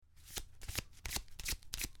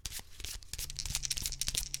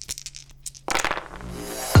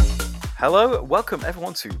Hello, welcome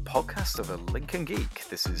everyone to Podcast of a Lincoln Geek.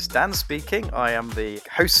 This is Dan speaking. I am the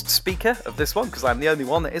host speaker of this one because I'm the only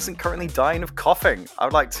one that isn't currently dying of coughing. I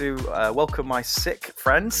would like to welcome my sick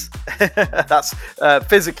friends. That's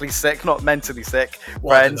physically sick, not mentally sick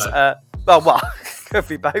friends. Well, could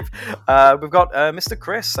be both. We've got Mr.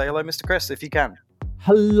 Chris. Say hello, Mr. Chris, if you can.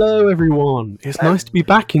 Hello, everyone. It's nice to be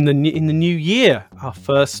back in the new year. Our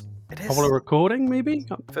first probably recording, maybe?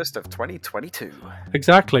 First of 2022.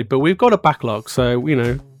 Exactly, but we've got a backlog, so,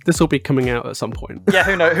 this will be coming out at some point. Yeah,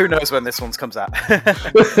 who knows when this one comes out.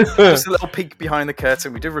 Just a little peek behind the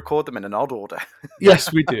curtain. We do record them in an odd order.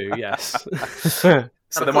 Yes, we do, yes. So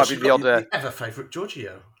there might be the odd... Your ever-favourite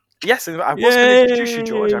Giorgio. Yes, I was going to introduce you,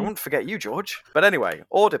 George. I wouldn't forget you, George. But anyway,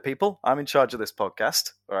 order, people. I'm in charge of this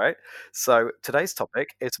podcast, all right? So today's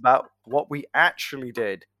topic is about what we actually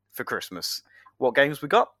did for Christmas, what games we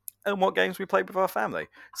got, and what games we played with our family.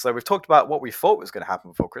 So we've talked about what we thought was going to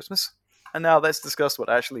happen before Christmas, and now let's discuss what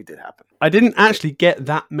actually did happen. I didn't actually get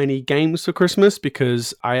that many games for Christmas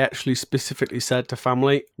because I actually specifically said to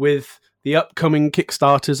family, with the upcoming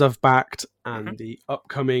Kickstarters I've backed and the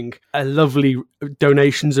upcoming lovely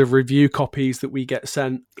donations of review copies that we get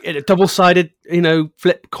sent in a double-sided,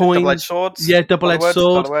 flip coin. Double-edged swords? Yeah, double-edged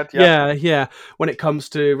sword. Yeah. When it comes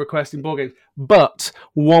to requesting board games. But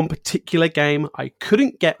one particular game I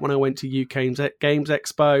couldn't get when I went to UK Games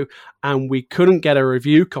Expo and we couldn't get a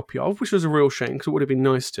review copy of, which was a real shame because it would have been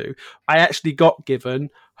nice to. I actually got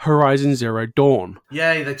given Horizon Zero Dawn.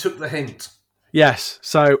 Yay, they took the hint. Yes,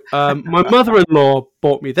 so my mother-in-law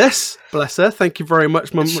bought me this, bless her. Thank you very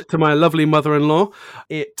much to my lovely mother-in-law.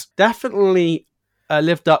 It definitely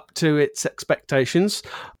lived up to its expectations.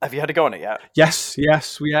 Have you had a go on it yet? Yes.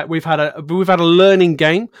 We've had a learning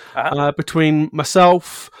game between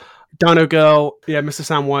myself, Dino Girl, Mr.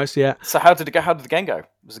 Samwise, So how did it go? How did the game go?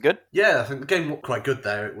 Was it good? Yeah, I think the game looked quite good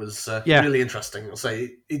there. It was really interesting. I'll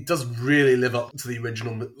say it does really live up to the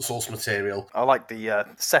original source material. I like the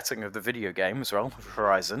setting of the video game as well,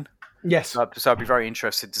 Horizon. Yes. So I'd be very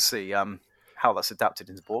interested to see how that's adapted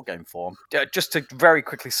into board game form. Just to very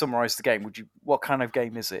quickly summarise the game, what kind of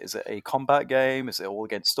game is it? Is it a combat game? Is it all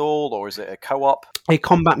against all? Or is it a co-op? A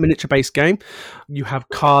combat miniature-based game. You have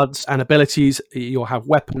cards and abilities. You'll have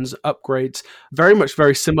weapons, upgrades.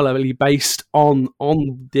 Very similarly based on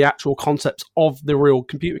the actual concepts of the real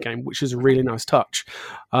computer game, which is a really nice touch.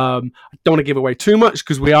 I don't want to give away too much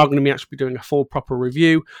because we are going to be actually doing a full proper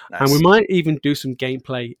review. Nice. And we might even do some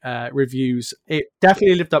gameplay reviews. It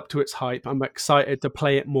definitely lived up to its hype. I'm excited to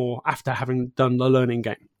play it more after having done the learning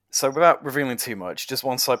game. So without revealing too much, just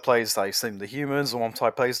one side plays, I assume, the humans and one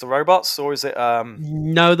side plays the robots, or is it...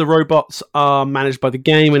 No, the robots are managed by the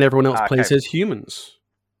game and everyone else plays as humans.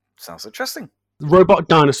 Sounds interesting. Robot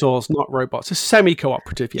dinosaurs, not robots. It's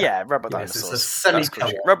semi-cooperative, Yeah, robot dinosaurs. It's a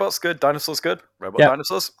semi-co-op. Robots good, dinosaurs good.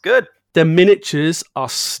 Dinosaurs good. The miniatures are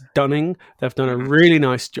stunning. They've done a really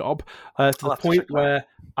nice job to the point where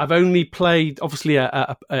I've only played, obviously,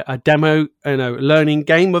 a demo, learning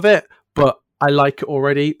game of it, but I like it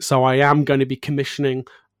already, so I am going to be commissioning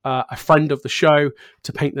a friend of the show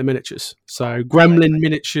to paint the miniatures. So Gremlin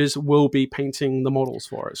Miniatures will be painting the models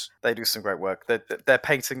for us. They do some great work. They're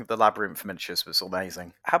painting the Labyrinth miniatures, was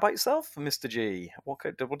amazing. How about yourself, Mr. G? What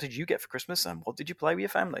did you get for Christmas, and what did you play with your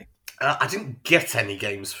family? I didn't get any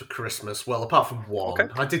games for Christmas, well, apart from one. Okay.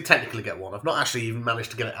 I did technically get one. I've not actually even managed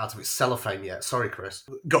to get it out of its cellophane yet. Sorry, Chris.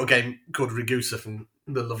 Got a game called Ragusa from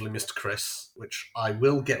the lovely Mr. Chris, which I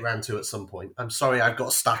will get round to at some point. I'm sorry, I've got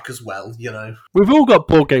a stack as well, We've all got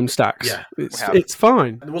board game stacks. Yeah. It's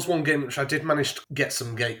fine. There was one game which I did manage to get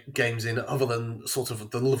some games in, other than sort of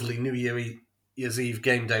the lovely New Year's Eve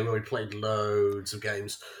game day where we played loads of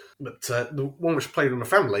games. But the one which I played with my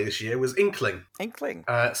family this year was Inkling. Inkling?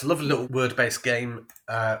 It's a lovely little word-based game,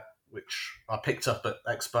 which I picked up at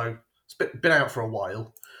Expo. It's been out for a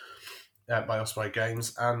while. By Osprey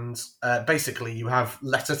Games, and basically you have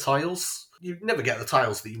letter tiles. You never get the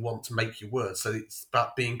tiles that you want to make your words, so it's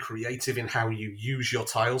about being creative in how you use your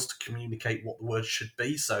tiles to communicate what the word should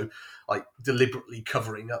be. So, like, deliberately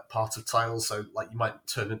covering up part of tiles, so like you might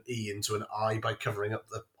turn an E into an I by covering up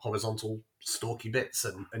the horizontal stalky bits,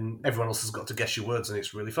 and everyone else has got to guess your words, and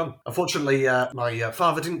it's really fun. Unfortunately, my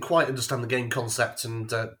father didn't quite understand the game concept and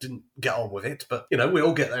didn't get on with it, but, we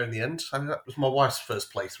all get there in the end. I mean, that was my wife's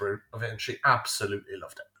first playthrough of it, and she absolutely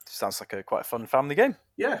loved it. Sounds like quite a fun family game.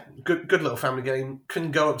 Yeah, good little family game.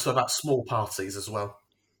 Can go up to about small parties as well.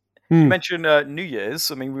 You mentioned New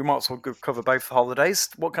Year's. I mean, we might as well cover both holidays.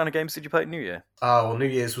 What kind of games did you play at New Year? Oh, well, New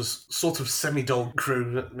Year's was sort of semi-dog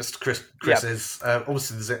crew, Mr. Chris's.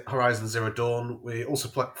 Obviously, there's Horizon Zero Dawn. We also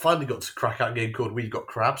finally got to crack out a game called We've Got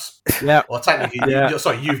Crabs. Yeah. Well, technically,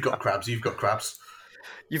 You've Got Crabs. You've Got Crabs.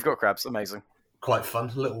 You've Got Crabs. Amazing. Quite fun.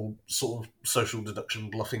 Little sort of social deduction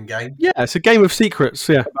bluffing game. Yeah, it's a game of secrets.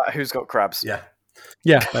 Yeah. About who's got crabs? Yeah.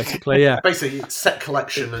 Yeah, basically, yeah. Basically, it's set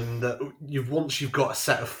collection, and once you've got a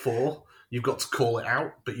set of 4, you've got to call it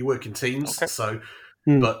out, but you work in teams, so...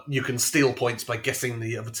 But you can steal points by guessing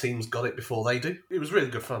the other team's got it before they do. It was really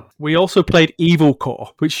good fun. We also played Evil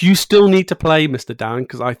Core, which you still need to play, Mr. Dan,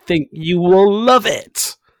 because I think you will love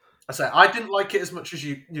it. I didn't like it as much as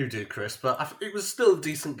you did, Chris, but it was still a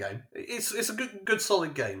decent game. It's a good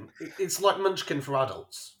solid game. It's like Munchkin for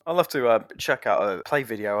adults. I'll have to check out a play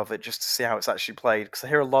video of it just to see how it's actually played, because I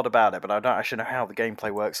hear a lot about it, but I don't actually know how the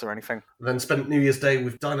gameplay works or anything. Then spent New Year's Day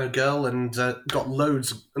with Dino Girl and got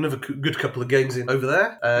another good couple of games in over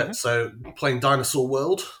there. So playing Dinosaur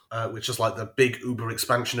World, which is like the big Uber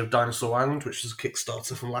expansion of Dinosaur Island, which was a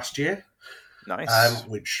Kickstarter from last year. Nice.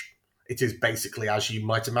 Which... It is basically, as you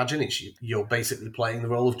might imagine, you're basically playing the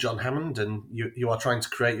role of John Hammond, and you are trying to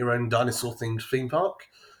create your own dinosaur-themed theme park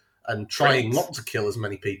and trying not to kill as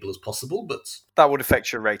many people as possible. But that would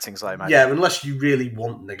affect your ratings, I imagine. Yeah, unless you really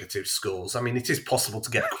want negative scores. I mean, it is possible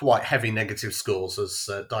to get quite heavy negative scores, as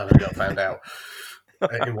Dino Girl found out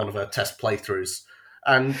in one of her test playthroughs.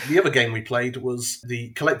 And the other game we played was the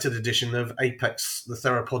collected edition of Apex, the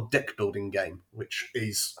Theropod deck building game, which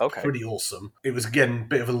is pretty awesome. It was, again, a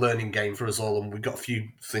bit of a learning game for us all, and we got a few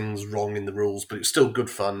things wrong in the rules, but it's still good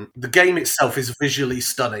fun. The game itself is visually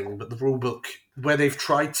stunning, but the rulebook, where they've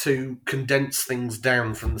tried to condense things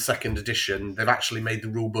down from the second edition, they've actually made the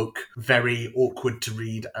rulebook very awkward to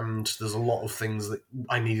read, and there's a lot of things that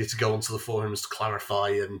I needed to go onto the forums to clarify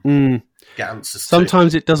and get answers to.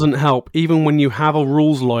 Sometimes it doesn't help, even when you have a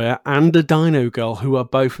rules lawyer and a Dino Girl who are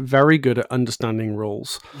both very good at understanding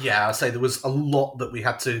rules. Yeah, I'd say there was a lot that we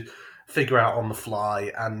had to figure out on the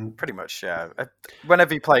fly, and pretty much, yeah.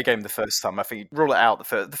 Whenever you play a game the first time, I think you rule it out.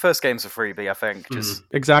 The first game's a freebie, I think.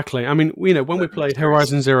 Exactly. I mean, when we played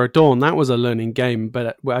Horizon Zero Dawn, that was a learning game,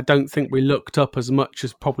 but I don't think we looked up as much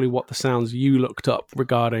as probably what the sounds you looked up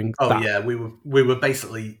regarding that. Yeah, we were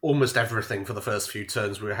basically almost everything for the first few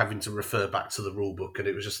turns. We were having to refer back to the rule book, and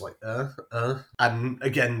it was just like, And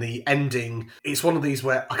again, the ending, it's one of these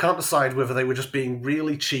where I can't decide whether they were just being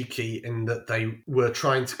really cheeky in that they were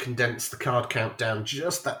trying to condense the card count down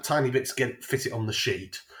just that tiny bit to fit it on the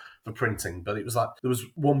sheet for printing. But it was like, there was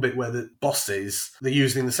one bit where the bosses, they're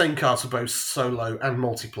using the same cards for both solo and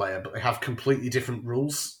multiplayer, but they have completely different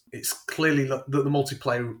rules. It's clearly that the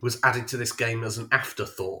multiplayer was added to this game as an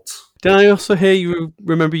afterthought. Did I also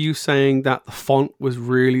remember you saying that the font was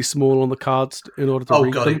really small on the cards in order to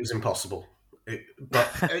read them? It was impossible. But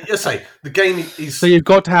I say, the game is... So you've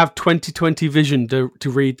got to have 20/20 vision to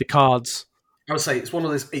read the cards. I would say it's one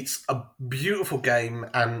of those. It's a beautiful game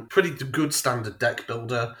and pretty good standard deck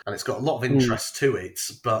builder, and it's got a lot of interest to it.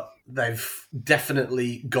 But they've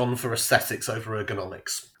definitely gone for aesthetics over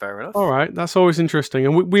ergonomics. Fair enough. All right, that's always interesting,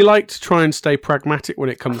 and we like to try and stay pragmatic when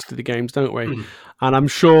it comes to the games, don't we? And I'm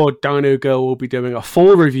sure Dino Girl will be doing a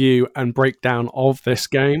full review and breakdown of this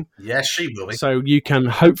game. Yes, she will be. So you can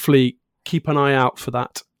hopefully keep an eye out for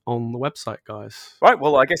that on the website, guys. Right,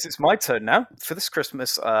 well, I guess it's my turn now. For this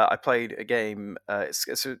Christmas, I played a game.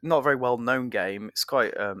 It's not a very well-known game. It's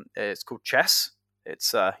quite. It's called Chess.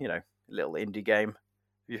 It's a little indie game. Have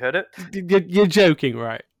you heard it? You're joking,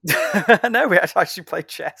 right? No, we actually played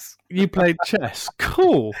chess. You played chess?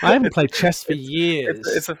 Cool. I haven't played chess for years.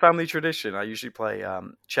 It's a family tradition. I usually play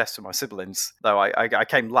chess with my siblings, though I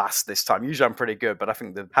came last this time. Usually I'm pretty good, but I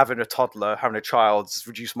think that having a toddler, having a child, has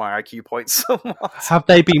reduced my IQ points somewhat. Have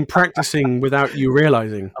they been practicing without you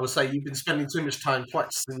realising? I would say you've been spending too much time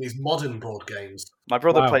practicing these modern board games. My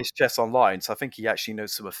brother plays chess online, so I think he actually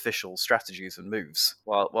knows some official strategies and moves,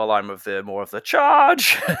 while I'm of more of the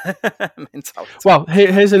charge mentality. Well,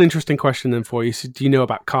 here's an interesting question then for you. So do you know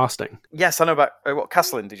about casting? Yes, I know about what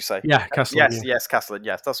Castling. Did you say? Yeah, Castling. Yes, Castling.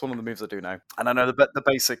 Yes, that's one of the moves I do know, and I know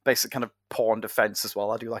the basic kind of pawn defense as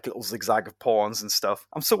well. I do like a little zigzag of pawns and stuff.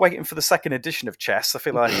 I'm still waiting for the second edition of chess. I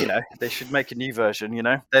feel like they should make a new version.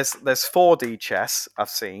 There's 4D chess I've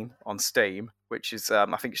seen on Steam, which is I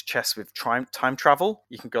think it's chess with time travel.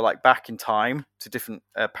 You can go like back in time to different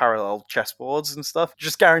parallel chessboards and stuff.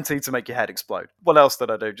 Just guaranteed to make your head explode. What else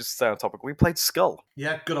did I do? Just to stay on topic. We played Skull.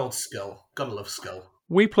 Yeah, good old Skull. Gotta love Skull.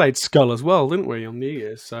 We played Skull as well, didn't we, on New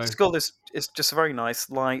Year's? So Skull is just a very nice,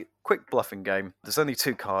 light, quick bluffing game. There's only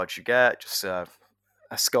 2 cards you get. Just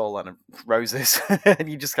a skull and roses, and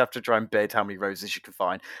you just have to try and bid how many roses you can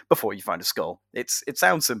find before you find a skull. It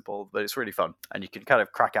sounds simple, but it's really fun, and you can kind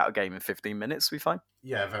of crack out a game in 15 minutes, we find.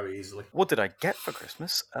 Yeah, very easily. What did I get for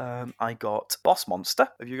Christmas? I got Boss Monster.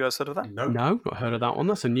 Have you guys heard of that? No. No, not heard of that one.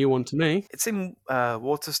 That's a new one to me. It's in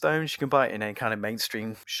Waterstones. You can buy it in any kind of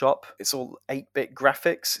mainstream shop. It's all 8-bit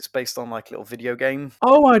graphics. It's based on like a little video game.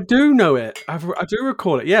 Oh, I do know it. I do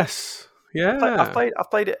recall it. Yes. Yeah. I've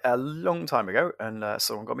played it a long time ago, and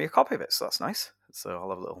someone got me a copy of it, so that's nice. So I'll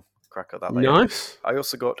have a little crack at that later. Nice. I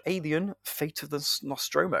also got Alien: Fate of the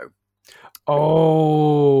Nostromo.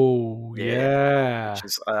 Oh, yeah. Which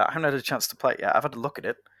is, I haven't had a chance to play it yet. I've had a look at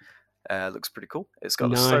it. It looks pretty cool. It's got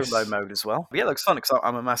Nice. a solo mode as well. But yeah, it looks fun because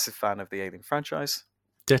I'm a massive fan of the Alien franchise.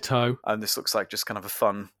 Ditto. And this looks like just kind of a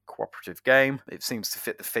fun cooperative game. It seems to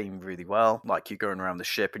fit the theme really well. Like you're going around the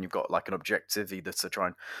ship and you've got like an objective either to try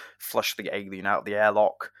and flush the alien out of the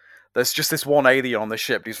airlock. There's just this one alien on the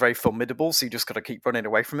ship who's very formidable, so you just got to keep running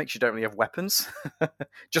away from it because you don't really have weapons.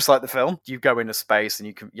 Just like the film. You go into space and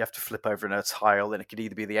you have to flip over in a tile, and it could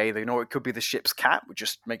either be the alien or it could be the ship's cat, which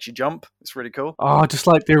just makes you jump. It's really cool. Oh, just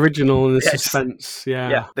like the original and the Yes. suspense. Yeah.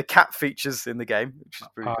 Yeah, the cat features in the game, which is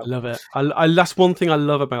pretty I cool. love it. That's one thing I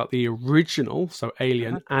love about the original, so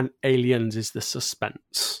Alien and Aliens, is the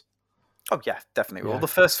suspense. Oh yeah, definitely. Yeah. Well, the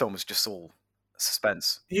first film was just all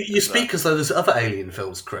suspense. You speak as though there's other Alien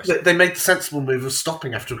films, Chris. They made the sensible move of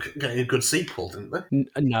stopping after getting a good sequel, didn't they?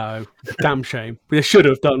 No, damn shame. They should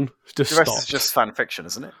have done. Just The rest stop. is just fan fiction,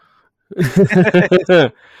 isn't it?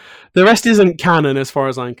 The rest isn't canon as far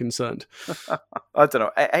as I'm concerned. I don't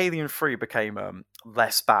know. Alien 3 became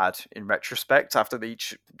less bad in retrospect after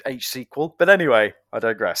each sequel. But anyway, I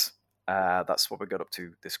digress. That's what we got up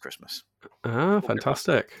to this Christmas. Ah,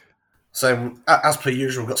 fantastic. So, as per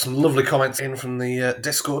usual, we've got some lovely comments in from the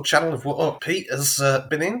Discord channel of what Pete has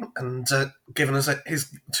been in and given us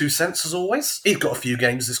his 2 cents as always. He's got a few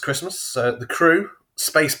games this Christmas. The Crew,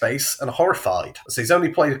 Space Base, and Horrified. So he's only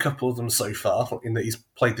played a couple of them so far, in that he's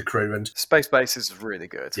played The Crew and... Space Base is really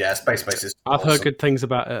good. Yeah, Space Base is I've awesome. heard good things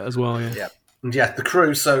about it as well, yeah. Yeah. And yeah, The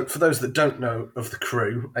Crew. So for those that don't know of The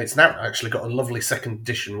Crew, it's now actually got a lovely second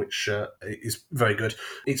edition, which is very good.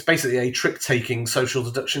 It's basically a trick-taking social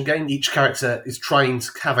deduction game. Each character is trying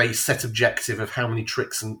to have a set objective of how many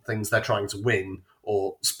tricks and things they're trying to win,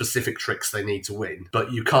 or specific tricks they need to win.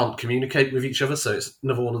 But you can't communicate with each other, so it's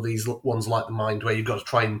another one of these ones like The Mind, where you've got to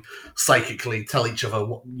try and psychically tell each other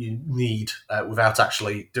what you need without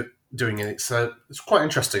actually doing it. So it's quite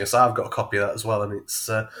interesting. So I've got a copy of that as well, and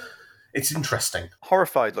it's interesting.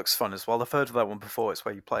 Horrified looks fun as well. I've heard of that one before. It's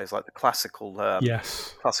where you play as like the classical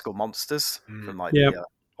Yes. classical monsters from like Yep. the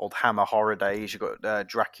old Hammer horror days. You've got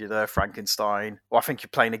Dracula, Frankenstein. Well, I think you're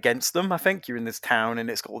playing against them. I think you're in this town and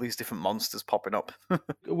it's got all these different monsters popping up.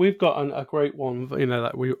 We've got a great one,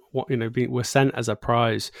 that we're sent as a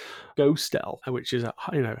prize, Ghostel, which is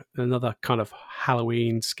another kind of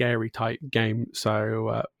Halloween scary type game.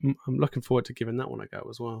 So I'm looking forward to giving that one a go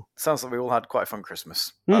as well. Sounds like we all had quite a fun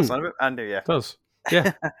Christmas. That's and New Year. It does.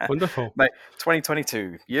 Yeah, wonderful. Mate,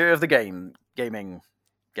 2022, year of the gaming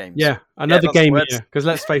games. Yeah, another lots of game words. year. Because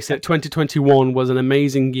let's face it, 2021 was an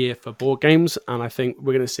amazing year for board games, and I think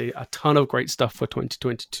we're going to see a ton of great stuff for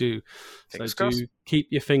 2022. Fingers So crossed. do keep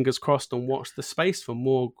your fingers crossed and watch the space for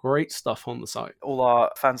more great stuff on the site. All our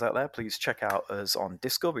fans out there, please check out us on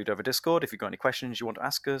Discord. We do have a Discord. If you've got any questions you want to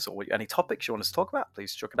ask us or any topics you want us to talk about,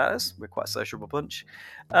 please chuck it at us. We're quite a sociable bunch.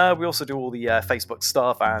 We also do all the Facebook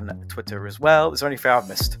stuff and Twitter as well. Is there anything I've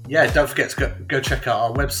missed? Yeah, don't forget to go check out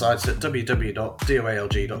our websites at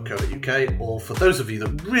www.doalg.co.uk, or for those of you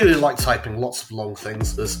that really like typing lots of long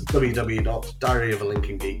things, there's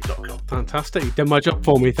www.diaryofalinkingeek.com. Fantastic. You did my job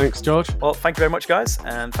for me. Thanks, George. Well, thank you very much, guys,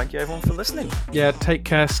 and thank you everyone for listening. Yeah, take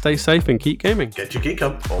care, stay safe, and keep gaming. Get your geek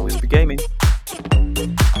on. Always be gaming.